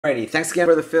Alrighty, thanks again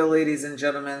for the fill, ladies and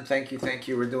gentlemen. Thank you, thank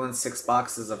you. We're doing 6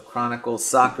 boxes of Chronicles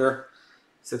Soccer.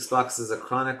 6 boxes of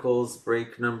Chronicles,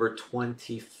 break number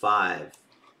 25.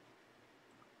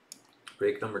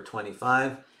 Break number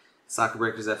 25. Soccer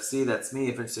Breakers FC, that's me.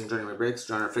 If you're interested in joining my breaks,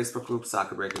 join our Facebook group,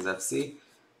 Soccer Breakers FC.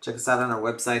 Check us out on our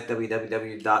website,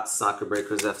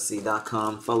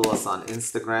 www.soccerbreakersfc.com. Follow us on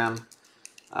Instagram,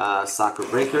 Soccer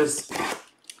Breakers.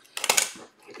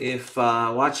 If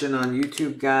watching on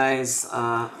YouTube, guys,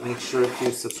 make sure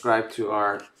to subscribe to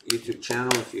our YouTube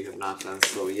channel if you have not done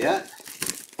so yet.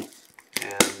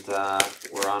 And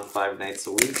we're on 5 nights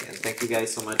a week. And thank you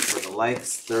guys so much for the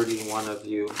likes. 31 of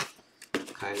you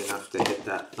kind enough to hit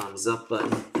that thumbs up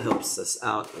button. It helps us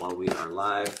out while we are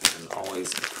live, and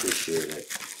always appreciate it.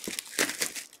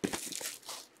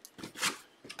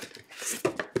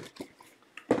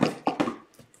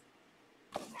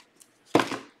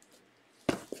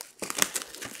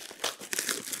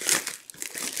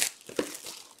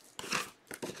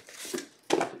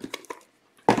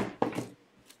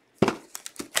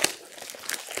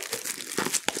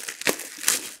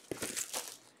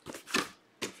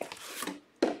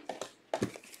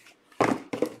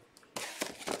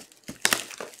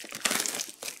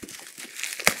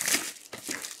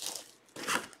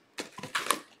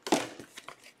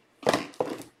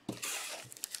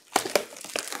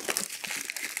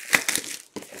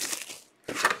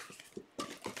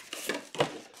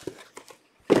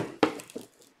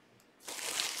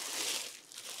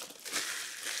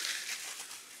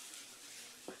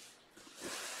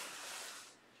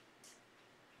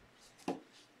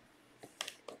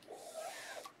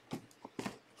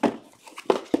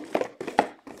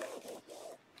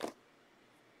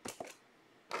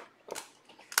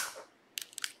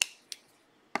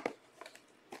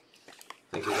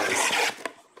 Thank you, guys.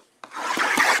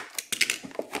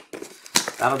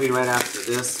 That'll be right after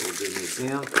this. We'll do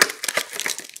museum.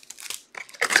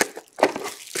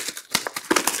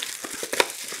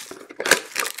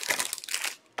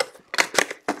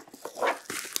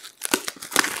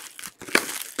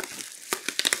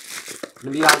 I'm going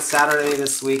to be on Saturday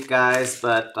this week, guys,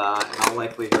 but in all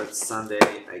likelihood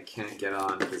Sunday I can't get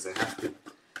on because I have to.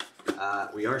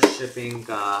 We are shipping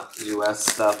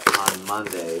U.S. stuff on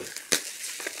Monday.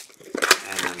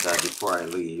 And before I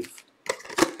leave,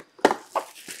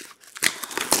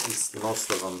 most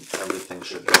of them, everything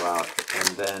should go out.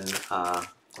 And then,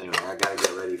 anyway, I gotta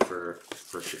get ready for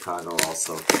Chicago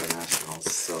also for the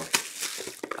Nationals. So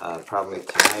probably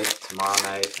tonight, tomorrow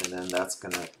night, and then that's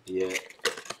gonna be it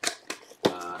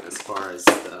as far as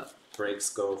the breaks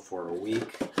go for a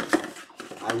week.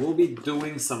 I will be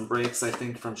doing some breaks, I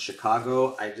think, from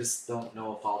Chicago. I just don't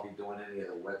know if I'll be doing any of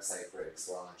the website breaks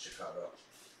while in Chicago.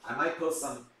 I might post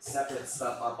some separate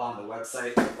stuff up on the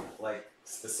website, like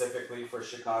specifically for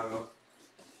Chicago.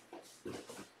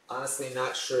 Honestly,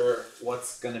 not sure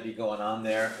what's going to be going on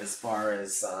there as far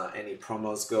as any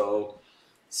promos go.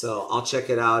 So I'll check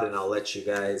it out and I'll let you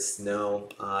guys know.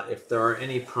 If there are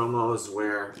any promos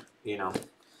where, you know,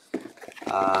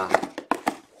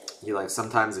 you like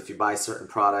sometimes if you buy certain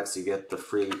products, you get the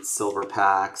free silver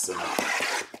packs and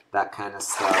that kind of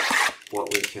stuff.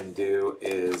 What we can do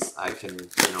is I can,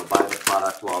 you know, buy the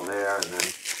product while there and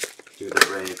then do the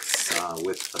breaks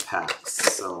with the packs.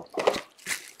 So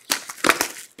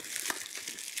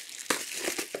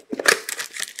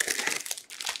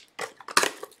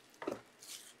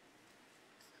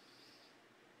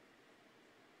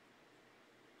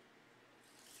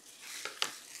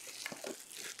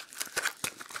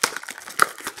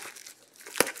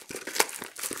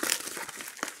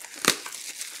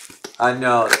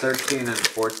no, 13 and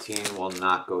 14 will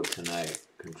not go tonight.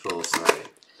 Control side.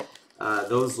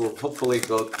 Those will hopefully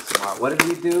go tomorrow. What did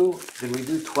we do? Did we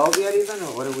do 12 yet even?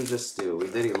 Or what did we just do? We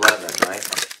did 11, right?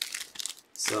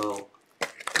 So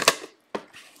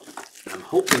I'm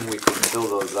hoping we can fill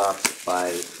those up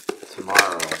by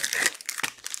tomorrow.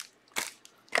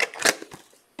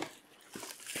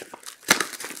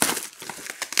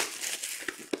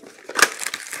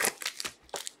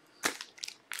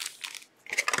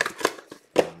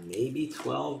 Maybe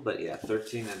 12, but yeah,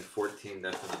 13 and 14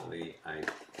 definitely.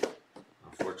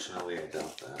 Unfortunately, I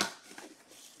doubt that.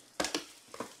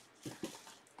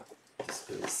 Just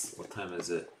because, what time is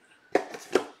it?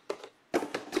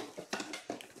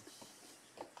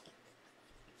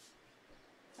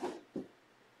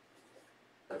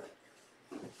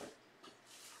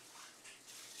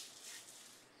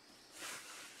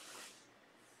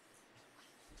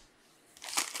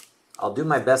 I'll do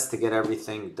my best to get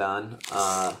everything done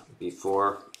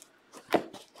before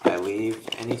I leave.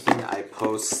 Anything I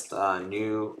post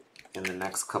new in the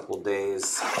next couple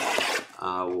days,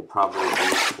 will probably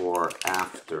be for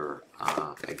after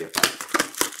I get back.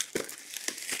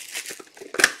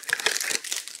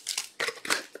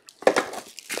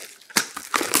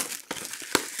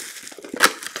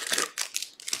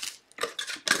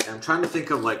 I'm trying to think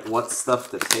of like what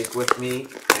stuff to take with me,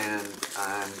 and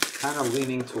I'm kind of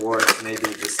leaning towards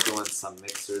maybe just doing some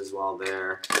mixers while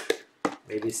there.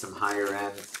 Maybe some higher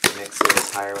end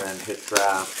mixers, higher end hit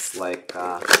drafts, like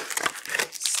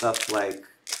stuff like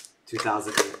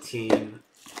 2018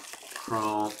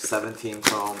 Chrome, 17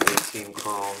 Chrome, 18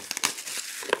 Chrome,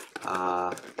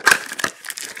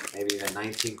 maybe the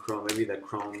 19 Chrome, maybe the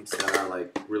Chromes that are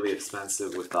like really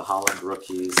expensive with the Holland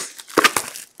rookies.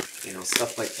 You know,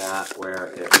 stuff like that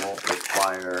where it won't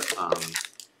require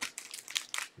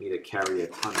me to carry a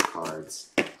ton of cards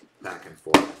back and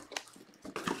forth.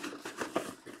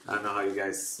 I don't know how you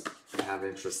guys have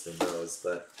interest in those,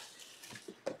 but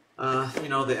you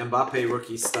know, the Mbappe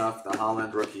rookie stuff, the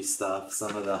Holland rookie stuff,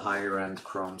 some of the higher end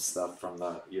Chrome stuff from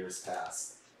the years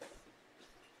past.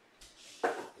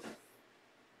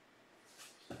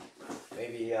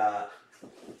 Maybe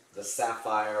the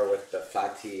Sapphire with the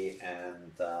Fatih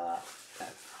and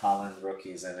Holland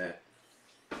rookies in it.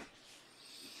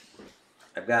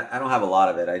 I don't have a lot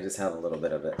of it, I just have a little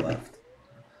bit of it left.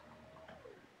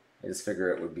 I just figure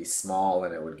it would be small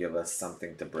and it would give us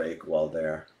something to break while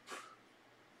there.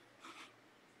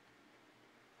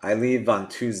 I leave on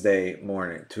Tuesday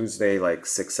morning, Tuesday like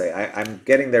 6 a.m. I'm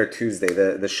getting there Tuesday.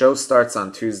 The show starts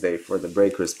on Tuesday for the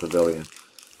Breakers Pavilion.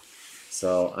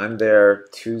 So I'm there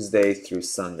Tuesday through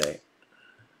Sunday.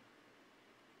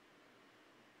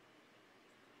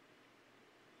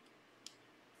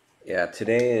 Yeah,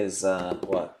 today is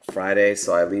what, Friday,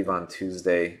 so I leave on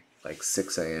Tuesday like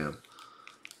 6 a.m.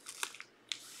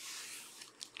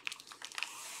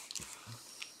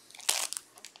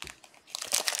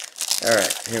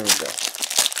 Alright, here we go.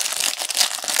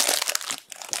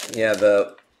 Yeah,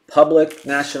 the public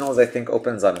nationals I think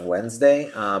opens on Wednesday,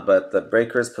 but the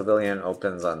Breakers Pavilion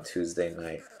opens on Tuesday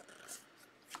night.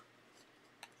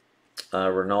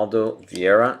 Ronaldo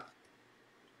Vieira,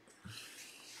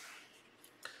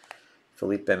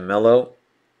 Felipe Melo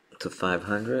to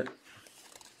 500,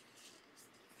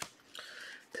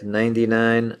 to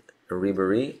 99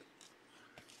 Ribéry,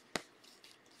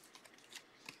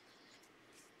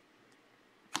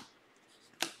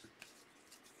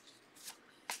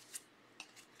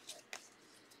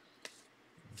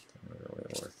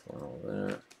 really worthwhile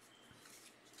there.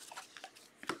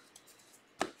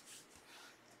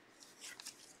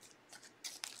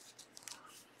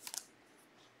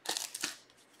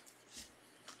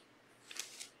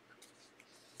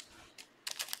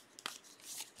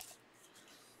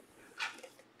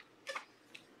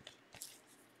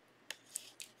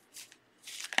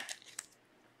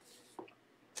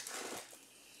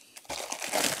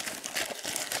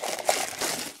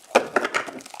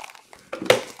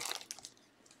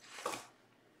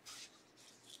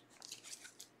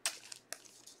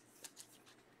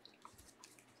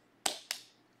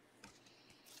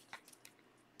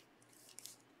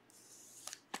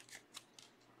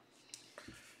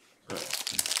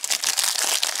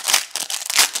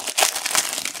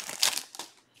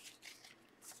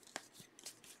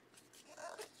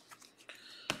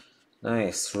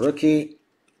 Nice. Rookie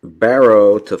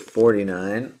Barrow to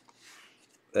 49.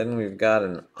 Then we've got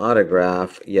an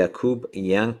autograph, Jakub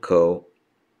Janko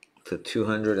to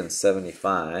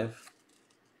 275.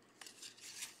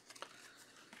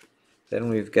 Then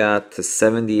we've got to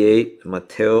 78,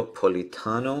 Matteo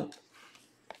Politano.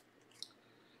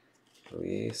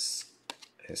 Luis,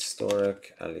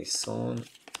 historic Alisson.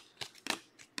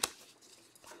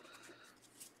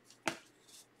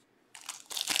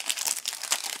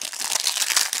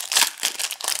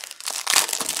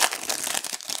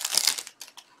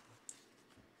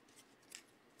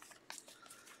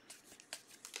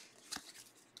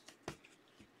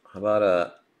 How about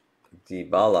a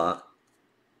Dybala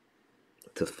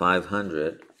to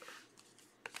 500.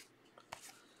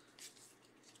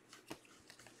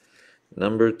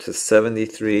 Number to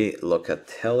 73,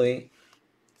 Locatelli.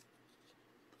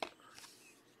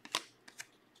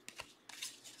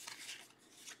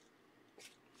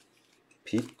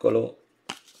 Piccolo.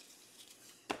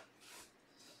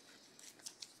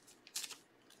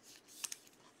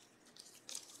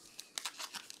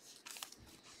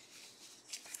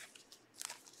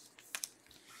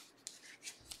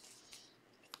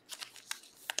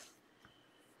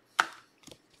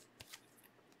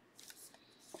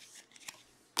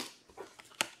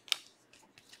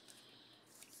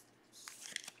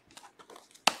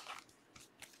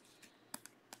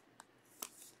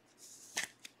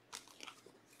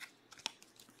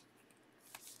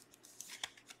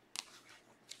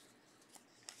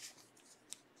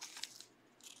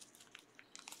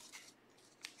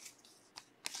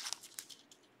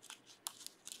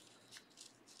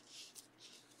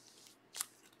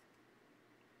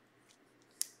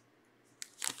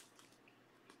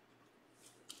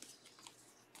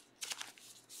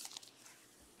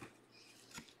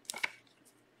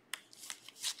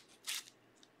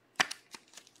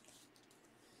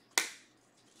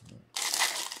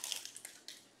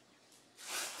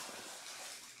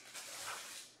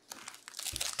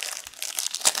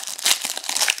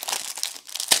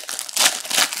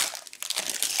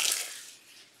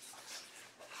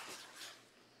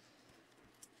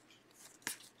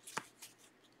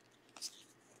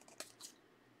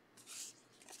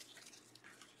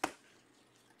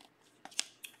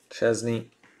 Chesney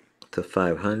to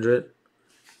 500.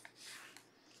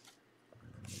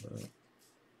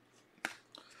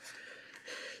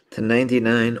 To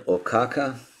 99,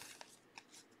 Okaka.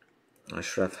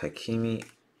 Ashraf Hakimi.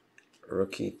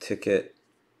 Rookie ticket,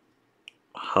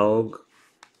 Haug.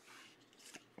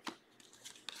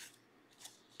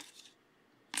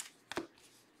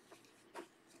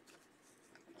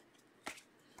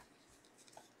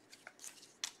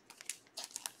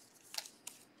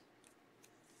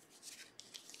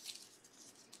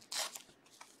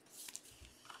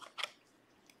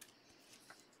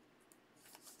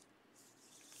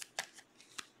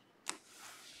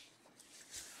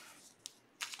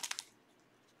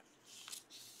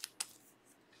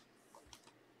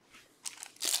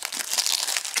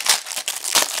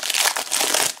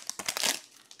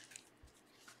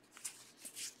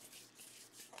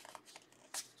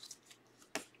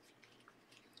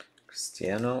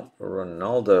 Cristiano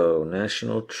Ronaldo,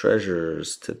 National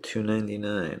Treasures to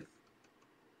 299.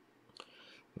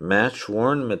 Match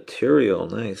worn material,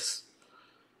 nice.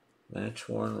 Match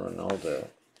worn Ronaldo.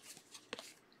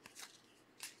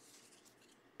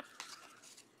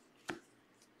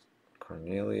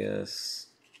 Cornelius.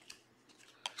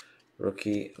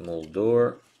 Rookie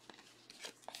Muldur.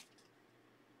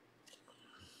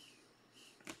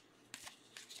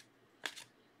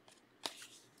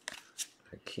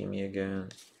 Hakimi again.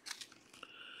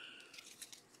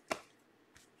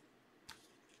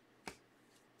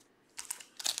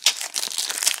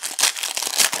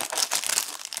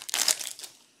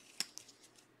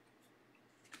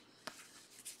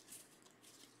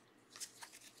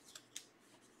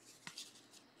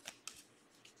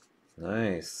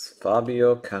 Nice.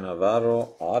 Fabio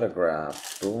Cannavaro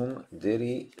autograph. Boom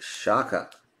Diddy Shaka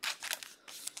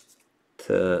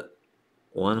to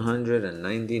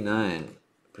 199.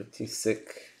 Pretty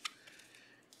sick.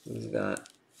 Who's got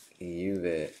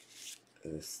Juve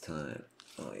this time?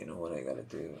 Oh, you know what I gotta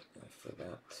do? I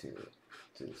forgot to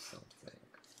do something.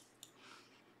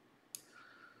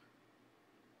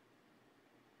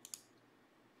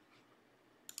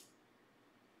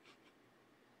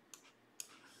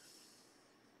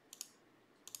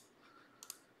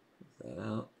 Is that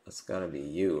out? That's gotta be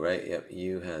U, right? Yep,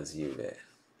 U has Juve.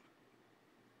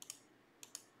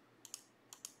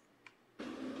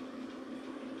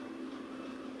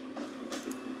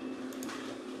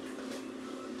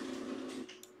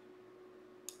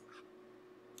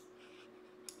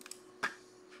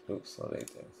 Oops, what did I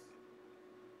do?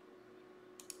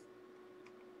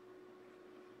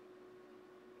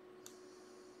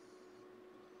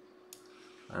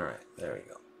 All right, there we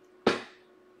go.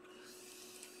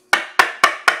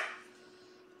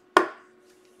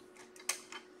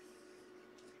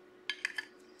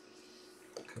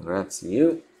 Congrats to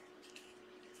you.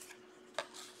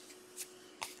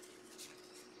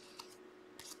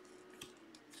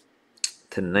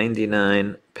 To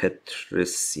 99,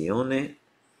 Petricione.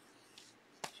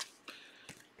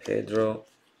 Pedro.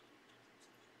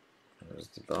 There's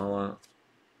Dybala.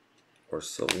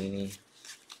 Orsolini.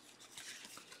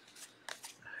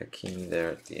 Hakimi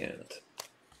there at the end.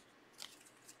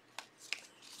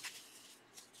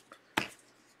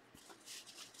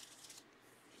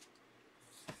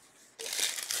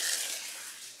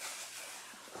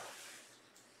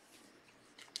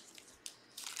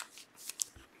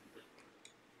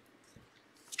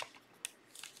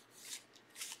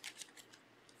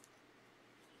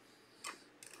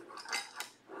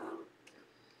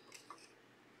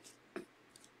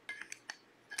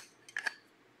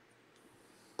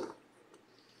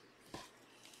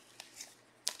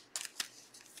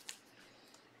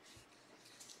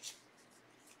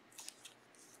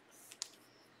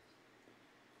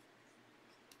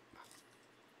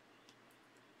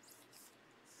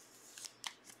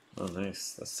 Oh,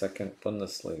 nice. The second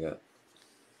Bundesliga.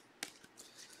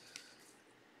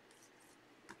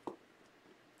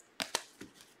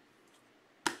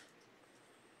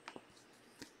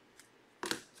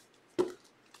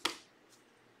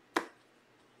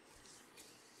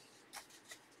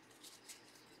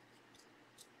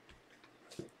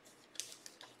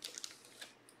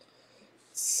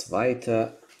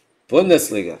 Zweite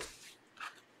Bundesliga.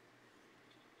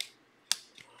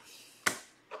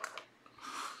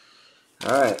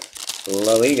 All right,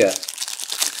 La Liga.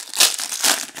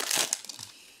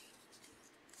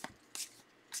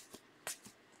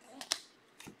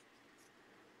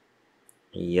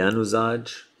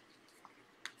 Januzaj.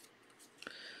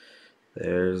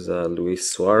 There's Luis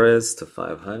Suarez to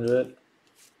 500.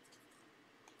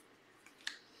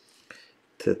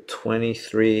 To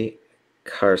 23,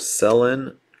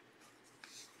 Carcellen.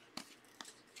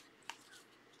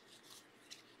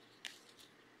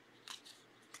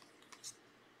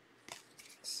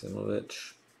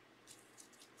 Simovic.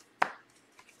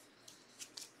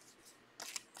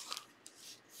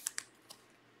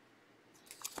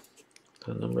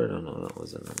 The number? No, no, that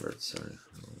wasn't numbered. Sorry.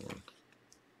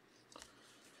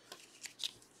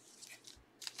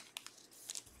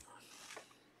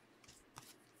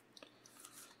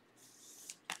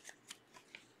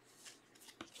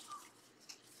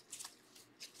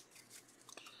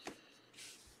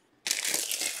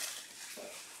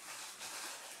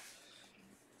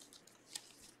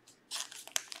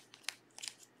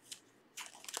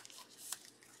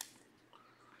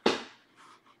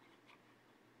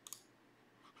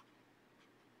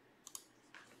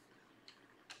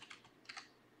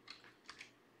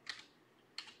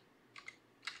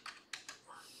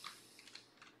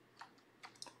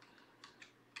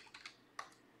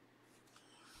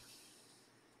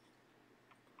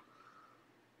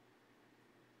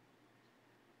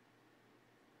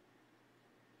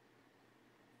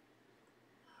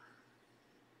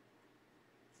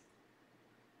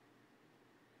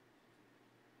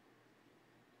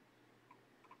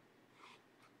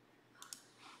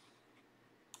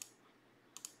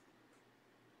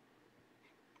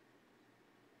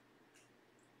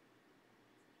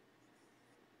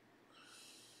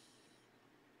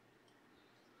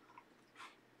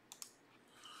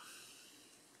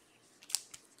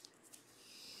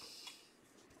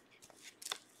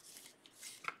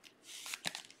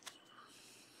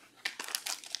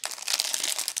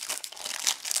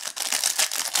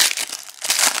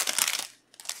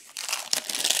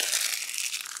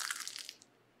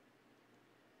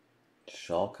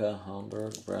 Schalke,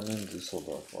 Hamburg, Bremen,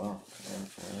 Düsseldorf. Wow.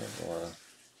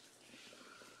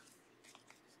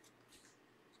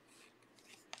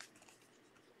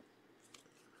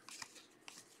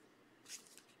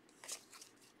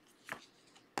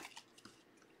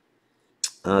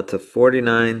 To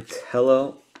 49,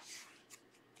 Tello.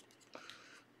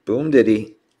 Boom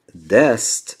Diddy.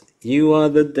 Dest. You are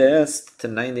the Dest to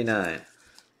 99.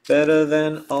 Better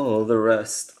than all the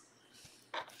rest.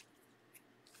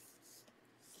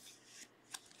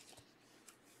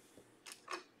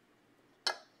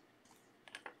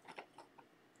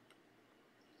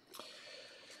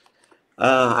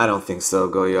 I don't think so,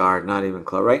 Goyard. Not even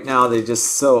close. Right now, they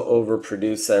just so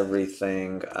overproduce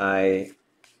everything.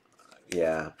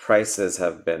 Yeah, prices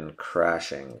have been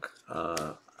crashing.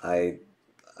 I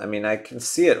mean, I can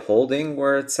see it holding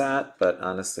where it's at, but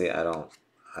honestly, I don't.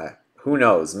 Who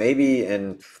knows? Maybe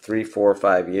in 3, 4,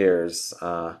 5 years,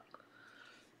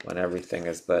 when everything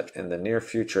is. But in the near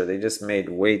future, they just made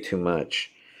way too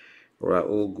much.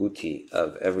 Raul Guti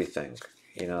of everything.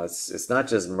 You know, it's not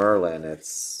just Merlin.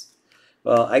 It's,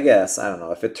 well, I guess I don't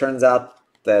know. If it turns out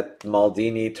that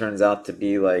Maldini turns out to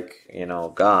be like, you know,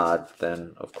 God,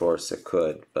 then of course it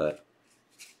could. But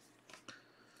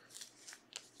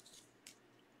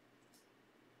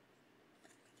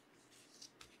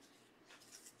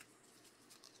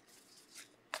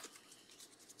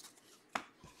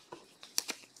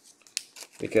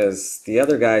because the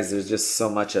other guys, there's just so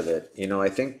much of it. You know, I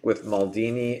think with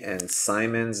Maldini and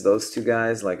Simons, those two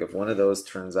guys, like if one of those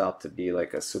turns out to be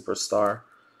like a superstar,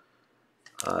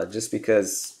 just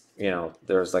because, you know,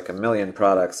 there's like a million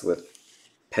products with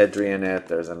Pedri in it,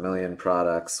 there's a million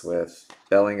products with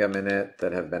Bellingham in it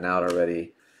that have been out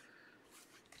already.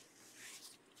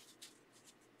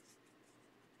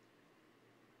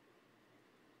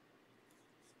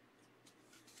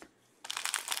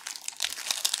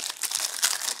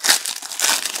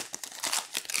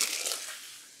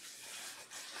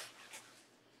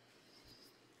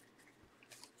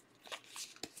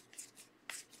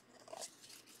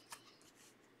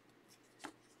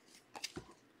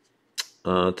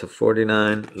 To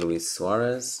 49, Luis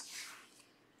Suarez.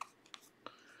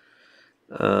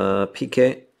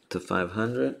 PK to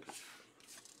 500.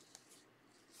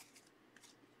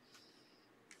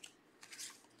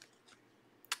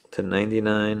 To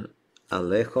 99,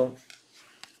 Alejo.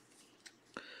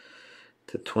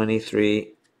 To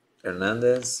 23,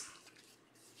 Hernandez.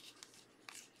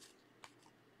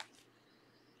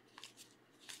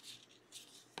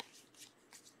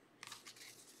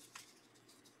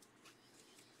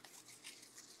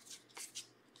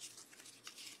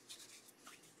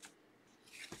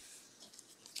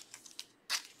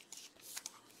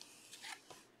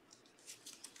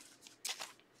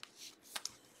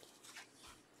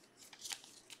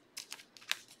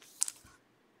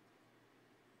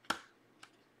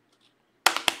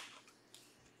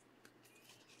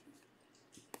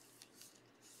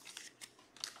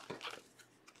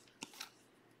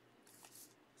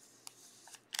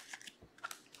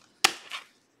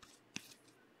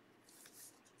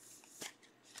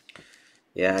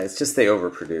 Yeah, it's just they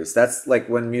overproduce. That's like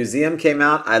when Museum came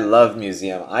out, I love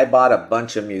Museum. I bought a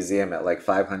bunch of Museum at like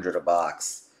 500 a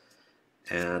box.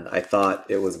 And I thought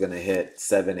it was going to hit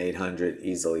 7, 800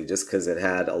 easily just because it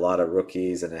had a lot of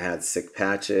rookies and it had sick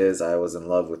patches. I was in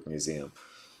love with Museum.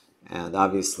 And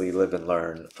obviously Live and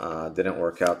Learn didn't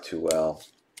work out too well.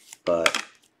 But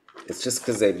it's just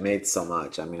because they've made so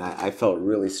much. I mean, I felt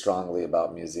really strongly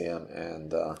about Museum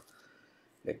and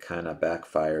it kind of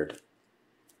backfired.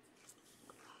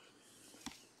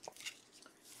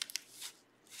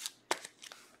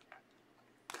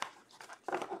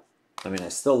 I mean, I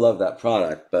still love that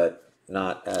product, but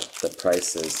not at the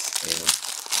prices,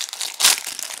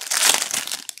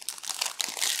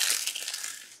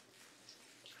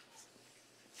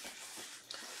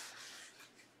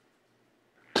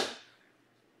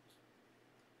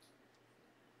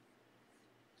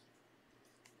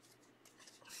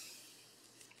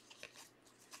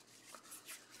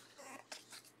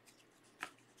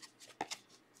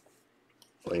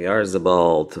 you know.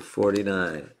 Oyarzabal to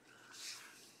 49.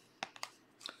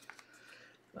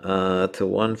 To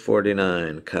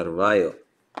 149, Carvalho.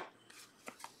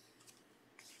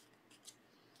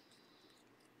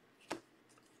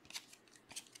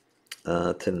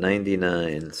 To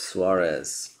 99,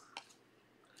 Suarez.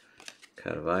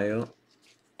 Carvalho.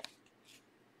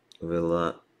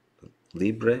 Villa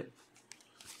Libre.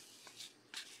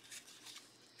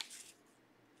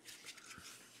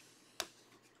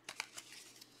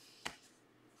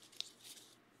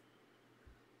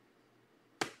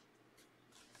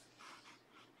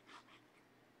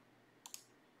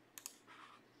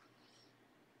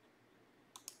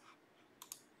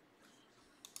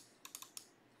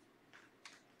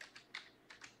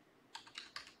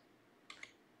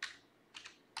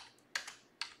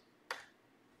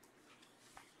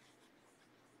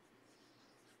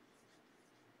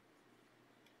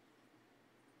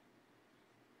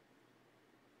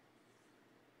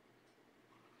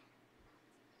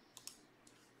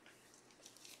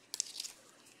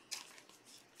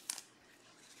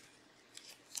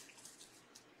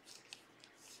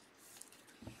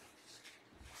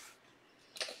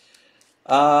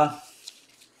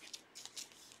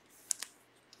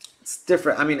 It's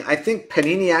different. I mean, I think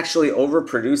Panini actually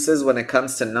overproduces when it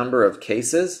comes to number of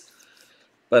cases,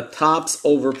 but Topps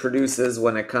overproduces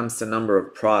when it comes to number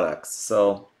of products.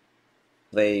 So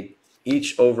they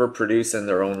each overproduce in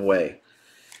their own way.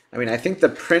 I mean, I think the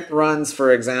print runs,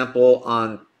 for example,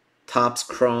 on Topps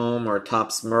Chrome or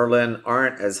Topps Merlin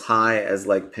aren't as high as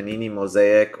like Panini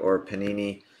Mosaic or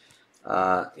Panini,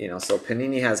 so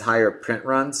Panini has higher print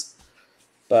runs,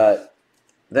 but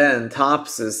then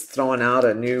Topps is throwing out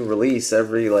a new release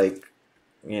every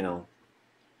you know,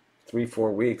 3,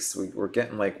 4 weeks. We're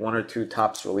getting like 1 or 2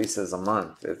 Topps releases a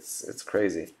month. It's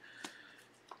crazy.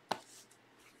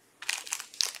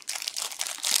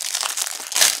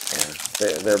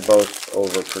 Yeah, they're both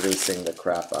overproducing the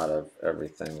crap out of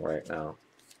everything right now,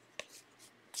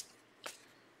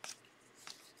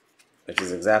 which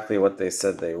is exactly what they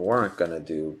said they weren't going to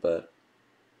do. But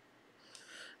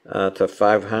to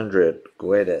 500,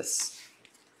 Guedes.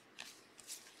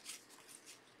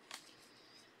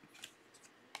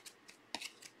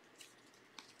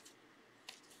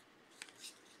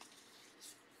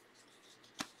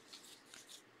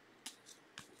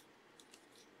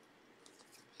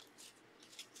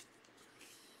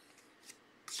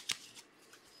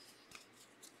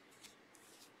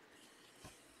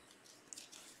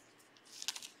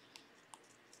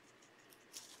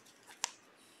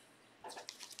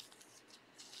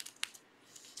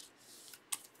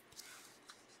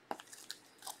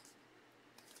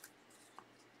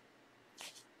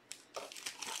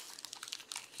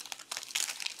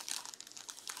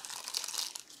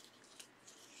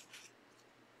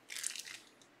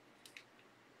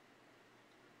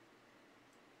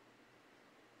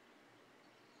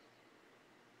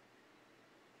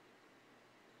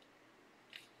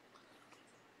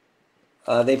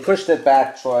 They pushed it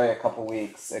back, Troy, a couple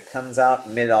weeks. It comes out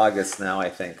mid-August now, I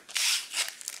think.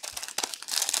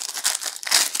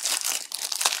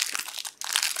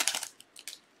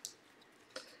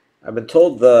 I've been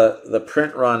told the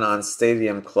print run on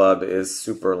Stadium Club is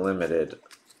super limited.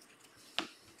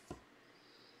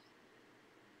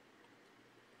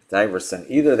 Diverson.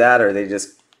 Either that or they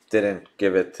just didn't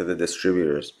give it to the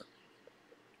distributors.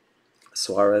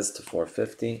 Suarez to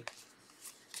 450.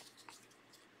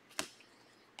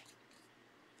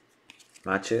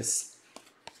 Matches.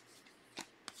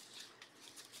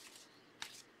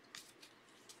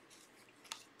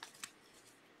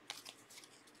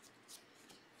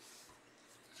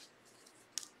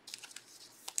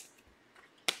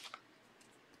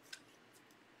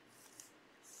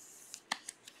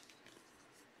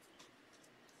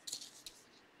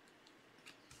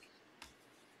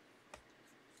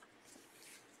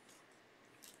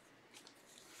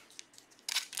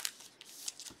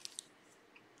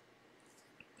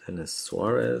 Penis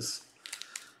Suarez.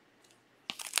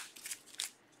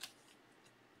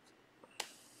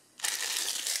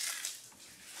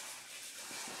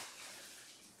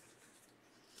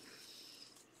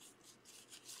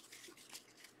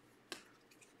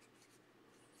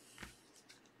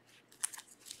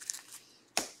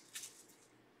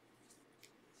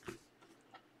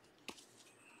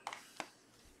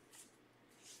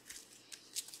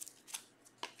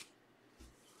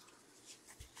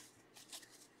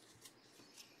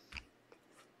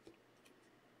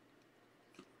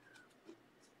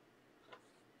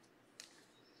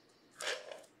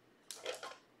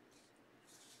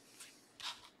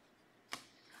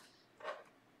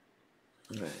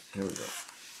 All right, here we go.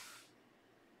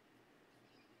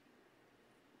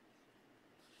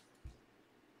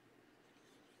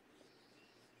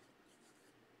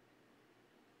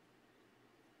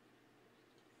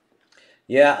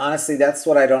 Yeah, honestly, that's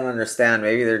what I don't understand.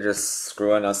 Maybe they're just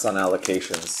screwing us on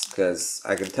allocations because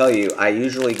I can tell you, I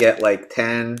usually get like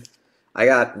 10. I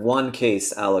got one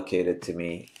case allocated to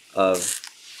me of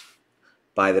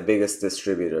by the biggest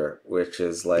distributor, which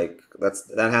is like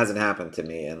that hasn't happened to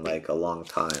me in like a long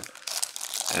time.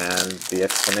 And the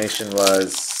explanation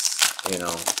was,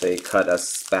 they cut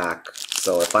us back.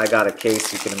 So if I got a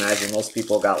case, you can imagine most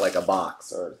people got like a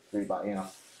box or 3 box.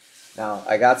 Now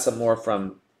I got some more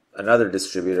from another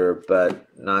distributor, but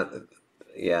not.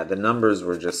 Yeah, the numbers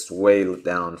were just way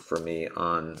down for me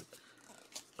on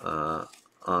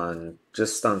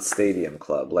Stadium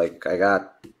Club. Like I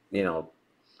got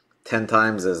 10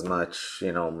 times as much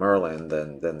Merlin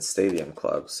than Stadium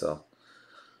Club. So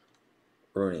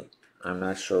Rooney, I'm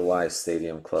not sure why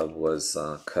Stadium Club was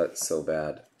cut so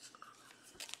bad.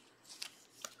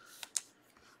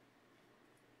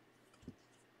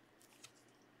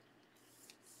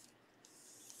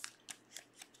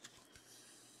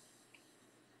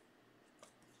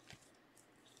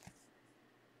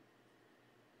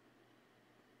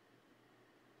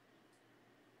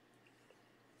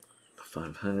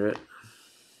 $500.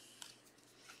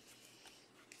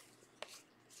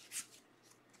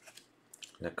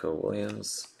 Nico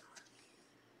Williams.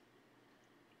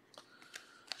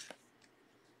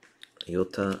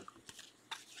 Utah.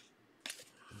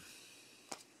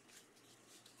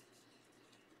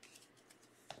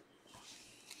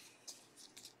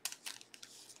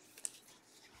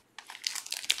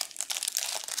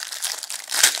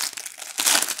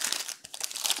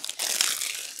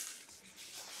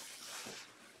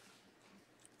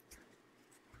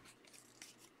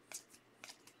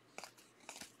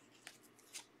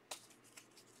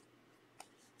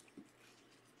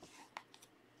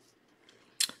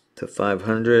 To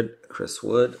 500, Chris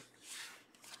Wood.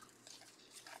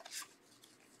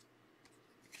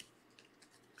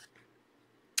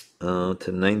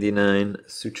 To 99,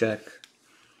 Suchek.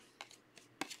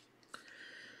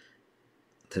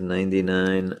 To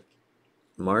 99,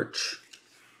 March.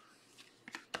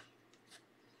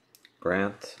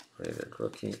 Grant, rated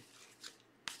rookie.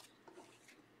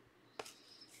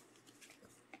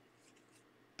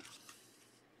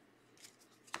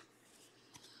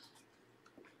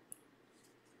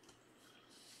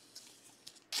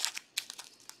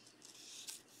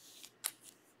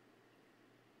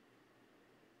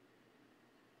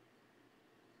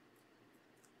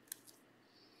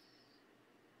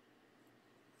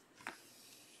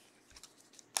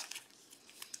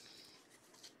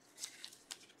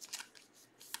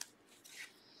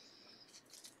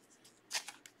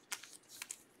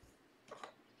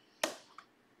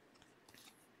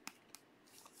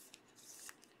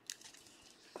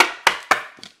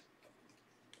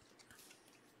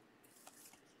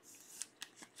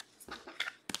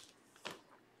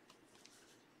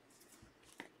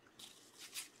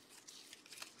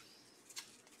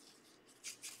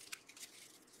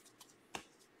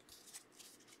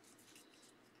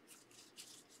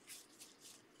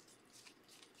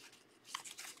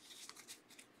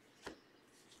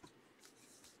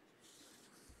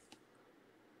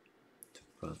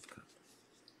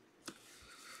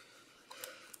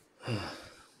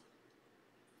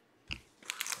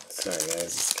 Sorry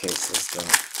guys,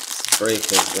 this break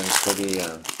has been pretty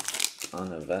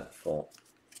uneventful.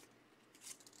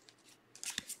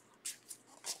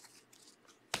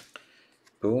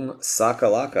 Boom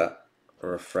Sakalaka,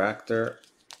 refractor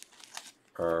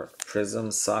or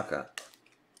prism Saka,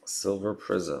 silver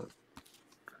prism.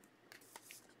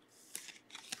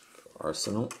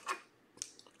 Arsenal.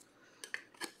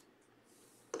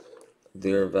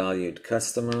 Dear valued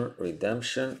customer,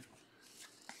 redemption.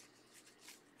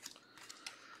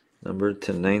 Numbered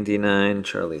to 99,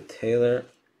 Charlie Taylor.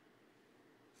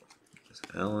 There's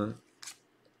Allen.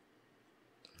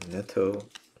 Neto.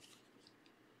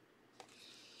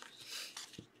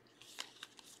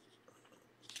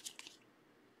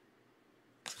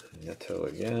 Neto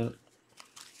again.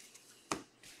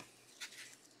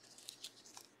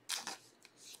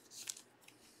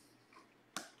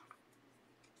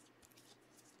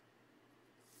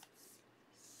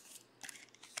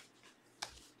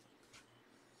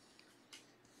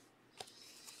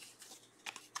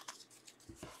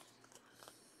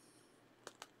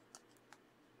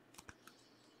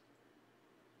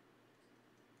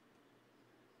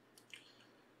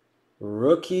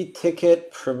 Rookie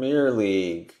Ticket Premier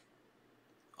League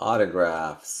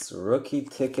autographs. Rookie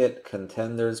Ticket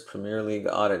Contenders Premier League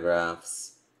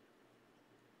autographs.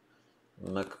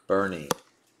 McBurney.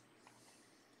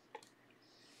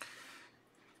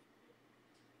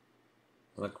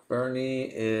 McBurney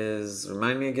is,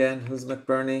 remind me again, who's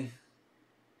McBurney?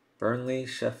 Burnley,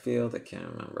 Sheffield, I can't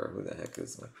remember who the heck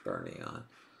is McBurney on.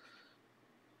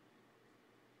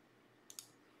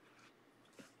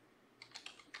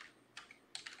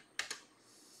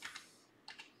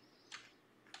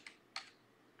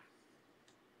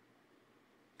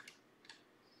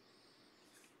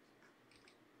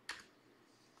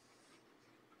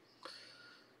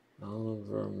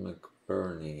 Oliver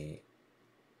McBurney.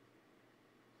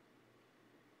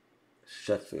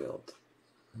 Sheffield.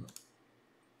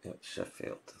 Yep,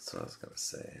 Sheffield. That's what I was going to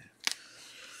say.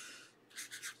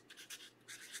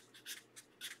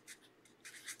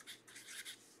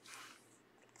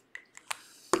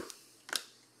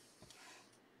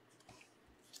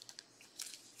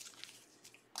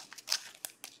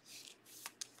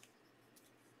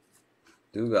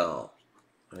 Dougal.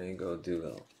 There you go,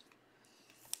 Dougal.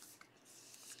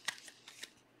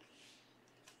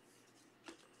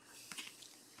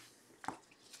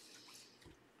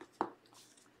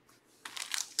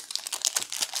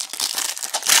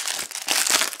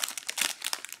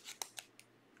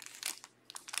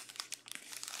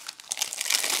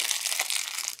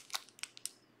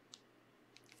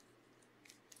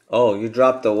 Oh, you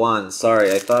dropped the 1.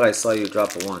 Sorry, I thought I saw you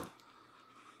drop a 1.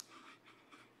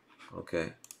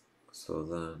 Okay, so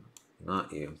then,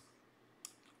 not you.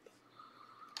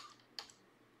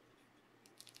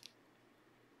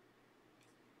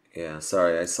 Yeah,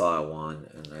 sorry, I saw a 1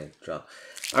 and I dropped.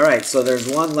 Alright, so there's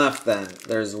 1 left then.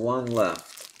 There's 1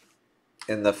 left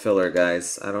in the filler,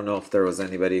 guys. I don't know if there was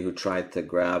anybody who tried to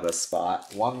grab a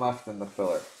spot. 1 left in the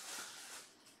filler.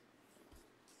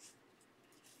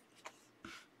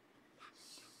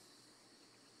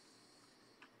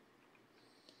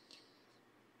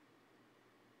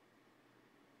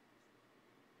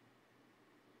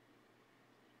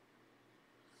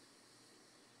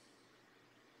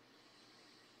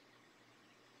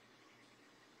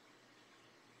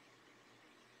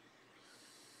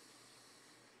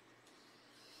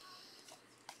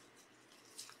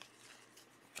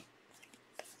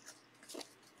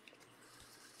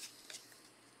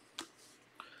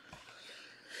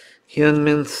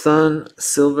 Hyunmin Sun,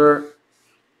 silver.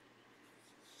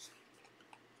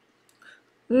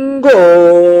 Goal!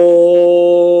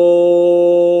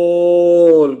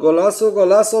 Golazo,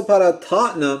 golazo para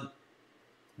Tottenham.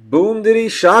 Boom diddy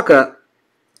shaka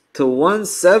to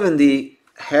 170.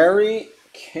 Harry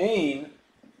Kane.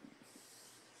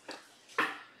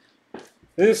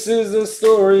 This is the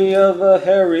story of a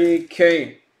Harry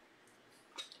Kane.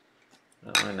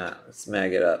 No, why not? Let's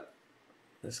mag it up.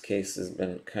 This case has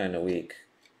been kind of weak.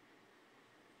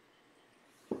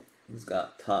 Who's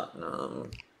got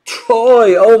Tottenham?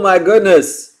 Troy! Oh my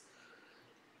goodness!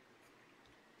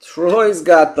 Troy's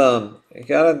got them. You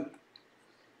gotta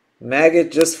mag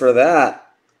it just for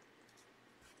that.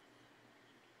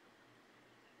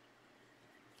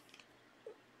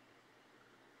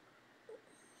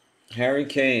 Harry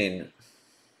Kane.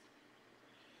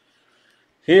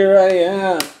 Here I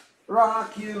am.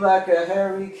 Rock you like a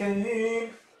Harry Kane.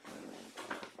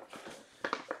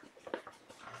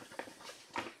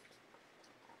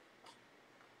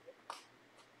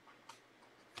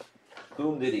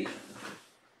 Boom diddy.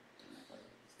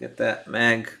 Get that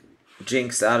mag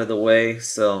jinx out of the way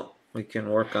so we can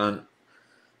work on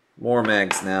more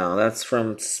mags now. That's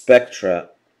from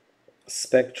Spectra.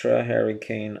 Spectra Harry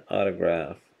Kane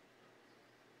autograph.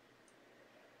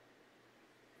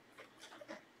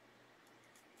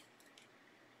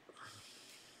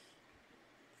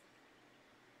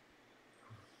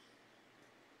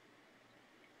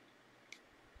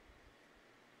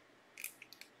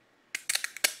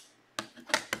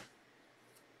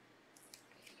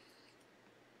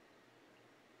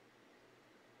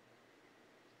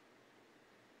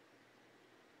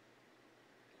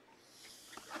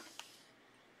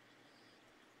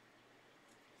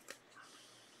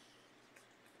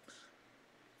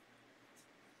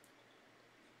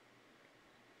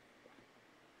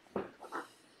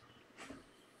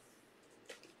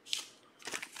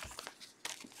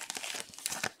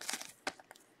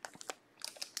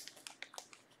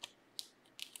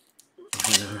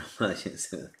 not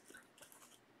using it.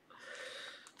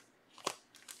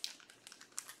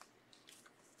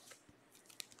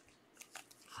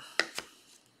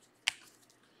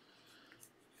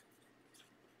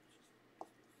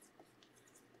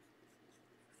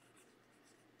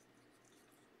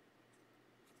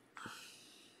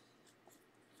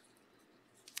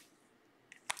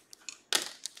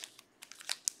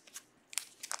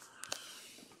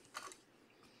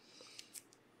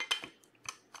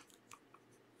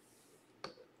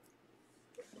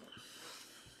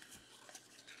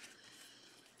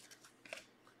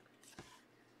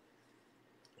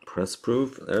 Press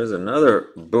proof. There's another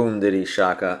Boom Diddy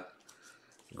Shaka.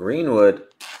 Greenwood.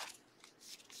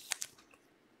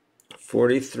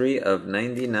 43 of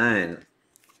 99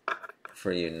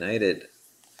 for United.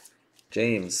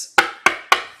 James.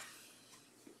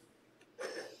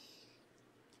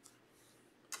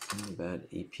 Not bad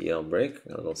EPL break.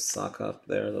 A little sock up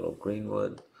there. A little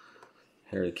Greenwood.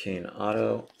 Harry Kane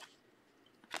auto.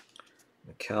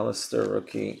 McAllister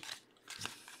rookie.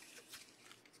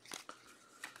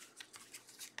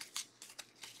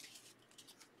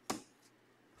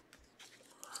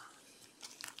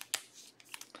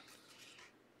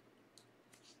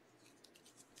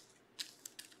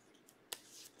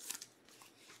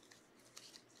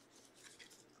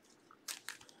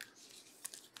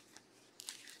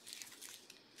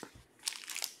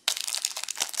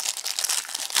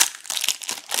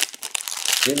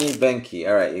 Jimmy Benke.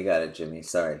 All right, you got it, Jimmy.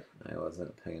 Sorry, I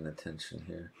wasn't paying attention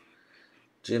here.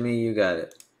 Jimmy, you got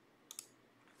it.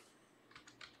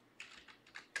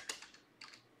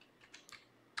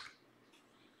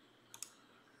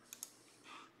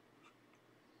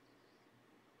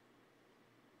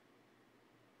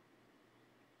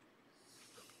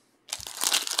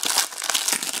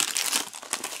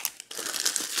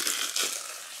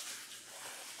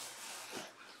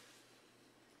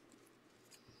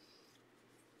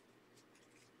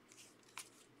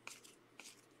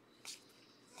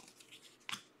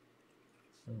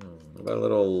 About a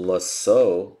little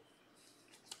Lasso.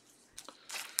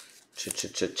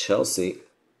 Chelsea.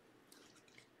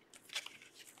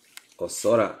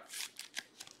 Osora.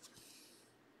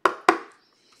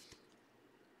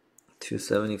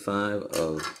 275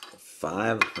 of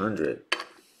 500.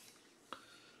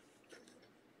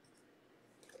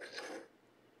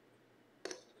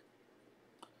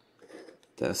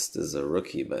 Dest is a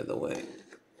rookie, by the way.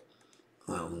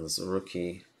 That one's a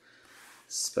rookie.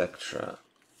 Spectra.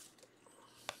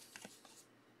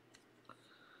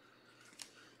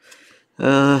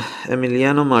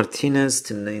 Emiliano Martinez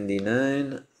to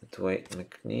 99. Dwight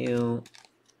McNeil.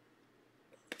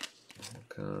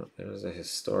 Okay, there's a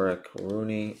historic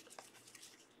Rooney.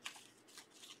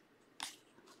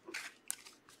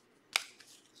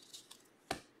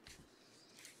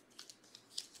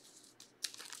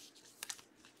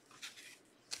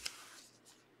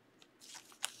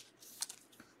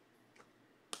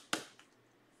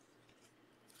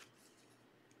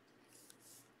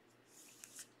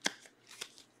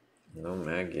 No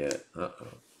mag yet. Uh-oh.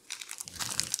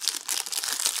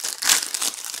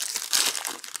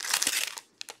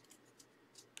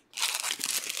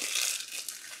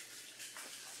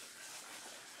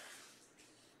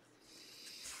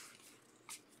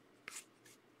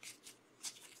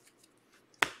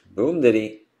 Boom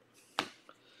Diddy.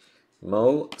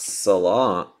 Mo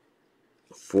Salah.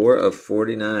 4 of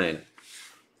 49.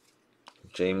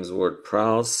 James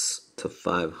Ward-Prowse to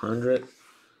 500.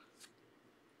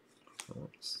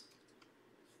 Oops.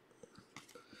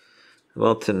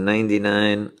 Well, to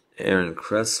 99, Aaron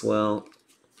Cresswell.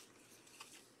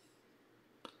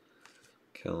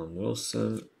 Callum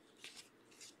Wilson.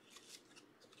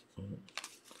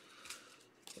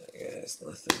 There's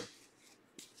nothing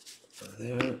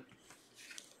there.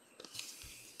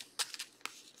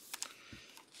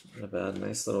 Not bad.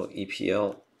 Nice little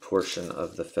EPL portion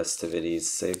of the festivities.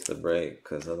 Saved the break,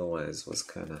 because otherwise was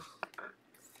kind of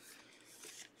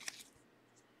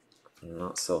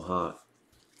not so hot.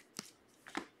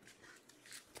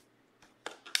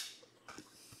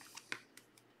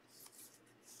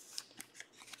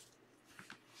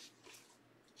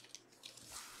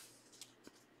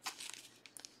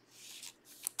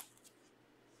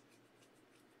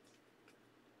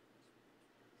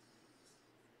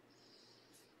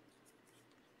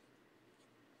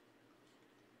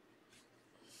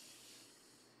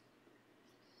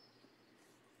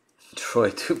 Troy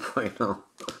 2.0.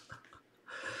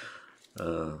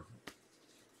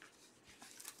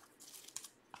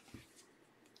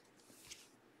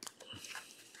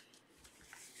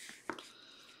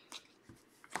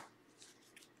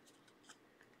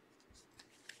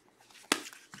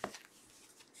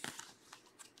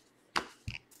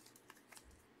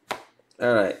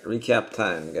 Alright, recap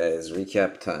time, guys.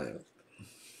 Recap time.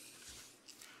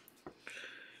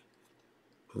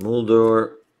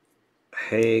 Mulder,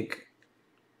 Haig,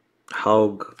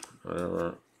 Haug,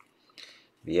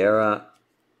 Vieira,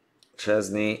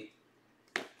 Chesney,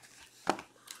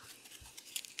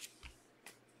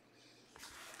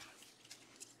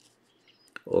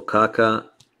 Okaka,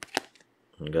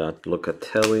 we got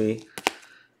Locatelli,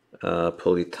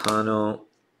 Politano,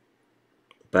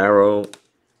 Barrow,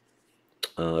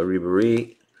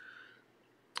 Ribery,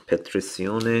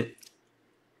 Petricione,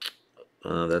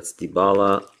 that's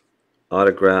Dybala,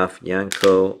 autograph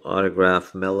Yanko,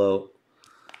 autograph Mello,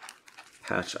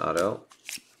 patch auto,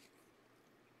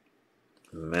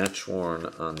 match worn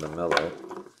on the Mello.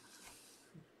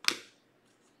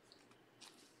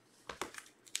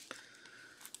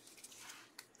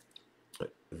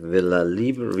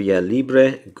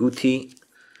 Villalibre, Guti,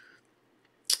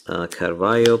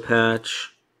 Carvalho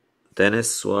patch,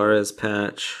 Dennis Suarez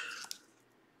patch,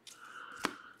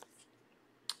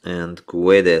 and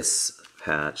Guedes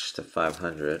patch to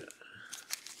 500.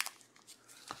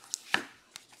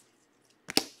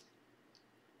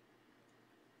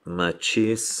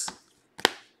 Machis,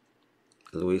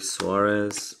 Luis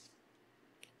Suarez,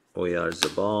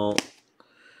 Oyarzabal,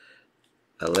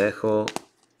 Alejo,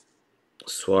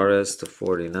 Suarez to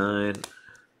 49,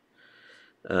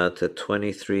 to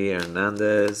 23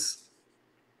 Hernandez,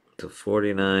 to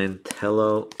 49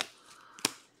 Tello,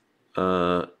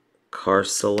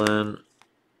 Carcelen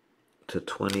to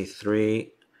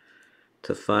 23,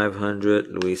 to 500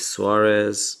 Luis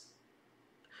Suarez,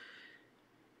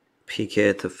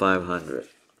 Piqué to 500.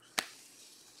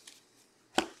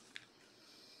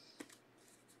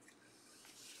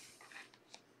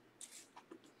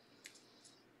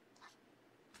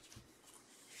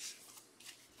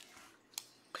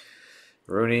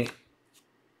 Rooney,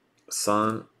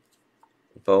 Son,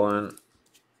 Bowen,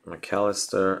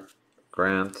 McAllister,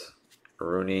 Grant,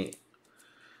 Rooney,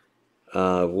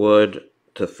 Wood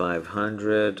to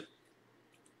 500,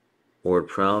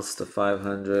 Ward-Prowse to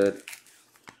 500,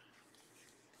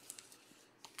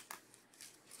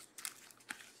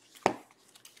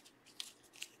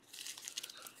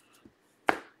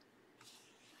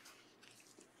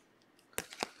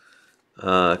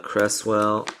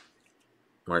 Cresswell,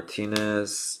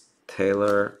 Martinez,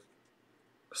 Taylor,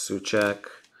 Suchek,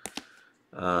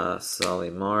 Solly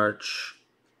March,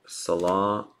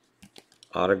 Salah,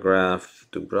 autograph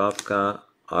Dubravka,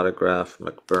 autograph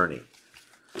McBurney.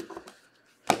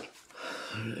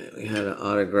 We had an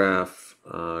autograph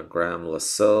Graham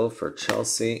Lasso for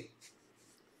Chelsea.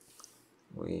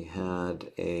 We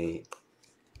had a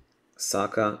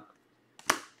Saka,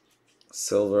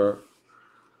 silver,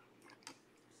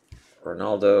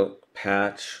 Ronaldo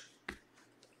patch,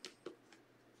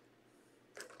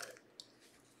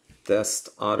 Dest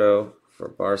auto for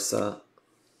Barca,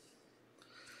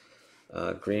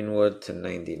 Greenwood to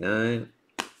 99.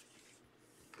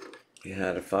 We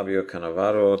had a Fabio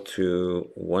Cannavaro to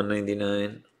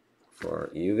 199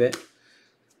 for Juve.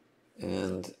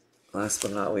 And last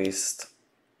but not least,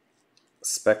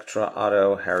 Spectra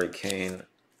auto Harry Kane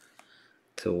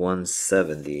to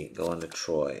 170 going to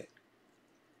Troy.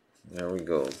 There we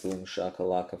go. Boom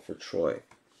shakalaka for Troy.